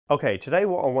Okay, today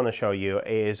what I want to show you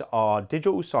is our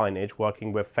digital signage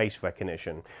working with face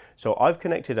recognition. So I've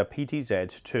connected a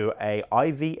PTZ to a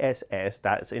IVSS,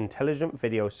 that's Intelligent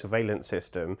Video Surveillance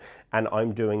System, and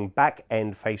I'm doing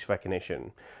back-end face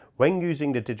recognition. When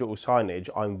using the digital signage,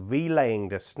 I'm relaying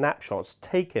the snapshots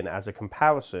taken as a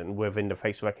comparison within the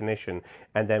face recognition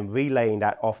and then relaying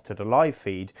that off to the live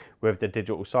feed with the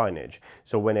digital signage.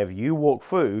 So whenever you walk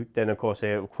through, then of course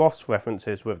it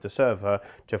cross-references with the server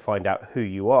to find out who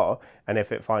you are, and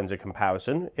if it finds a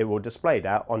comparison, it will display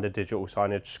that on the digital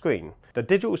signage screen. The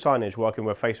digital signage working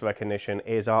with face recognition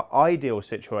is our ideal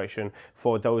situation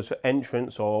for those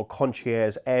entrance or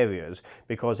concierge areas,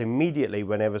 because immediately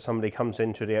whenever somebody comes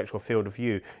into the actual field of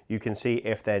view, you can see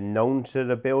if they're known to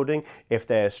the building, if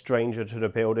they're a stranger to the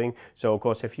building. So of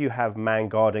course if you have man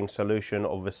guarding solution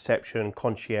or reception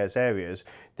concierge areas,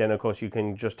 then of course you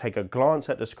can just take a glance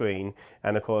at the screen,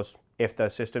 and of course if the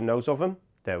system knows of them,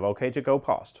 they're okay to go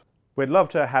past. We'd love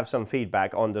to have some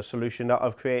feedback on the solution that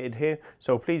I've created here,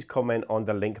 so please comment on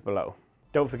the link below.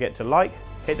 Don't forget to like,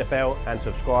 hit the bell and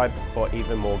subscribe for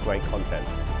even more great content.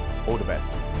 All the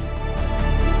best.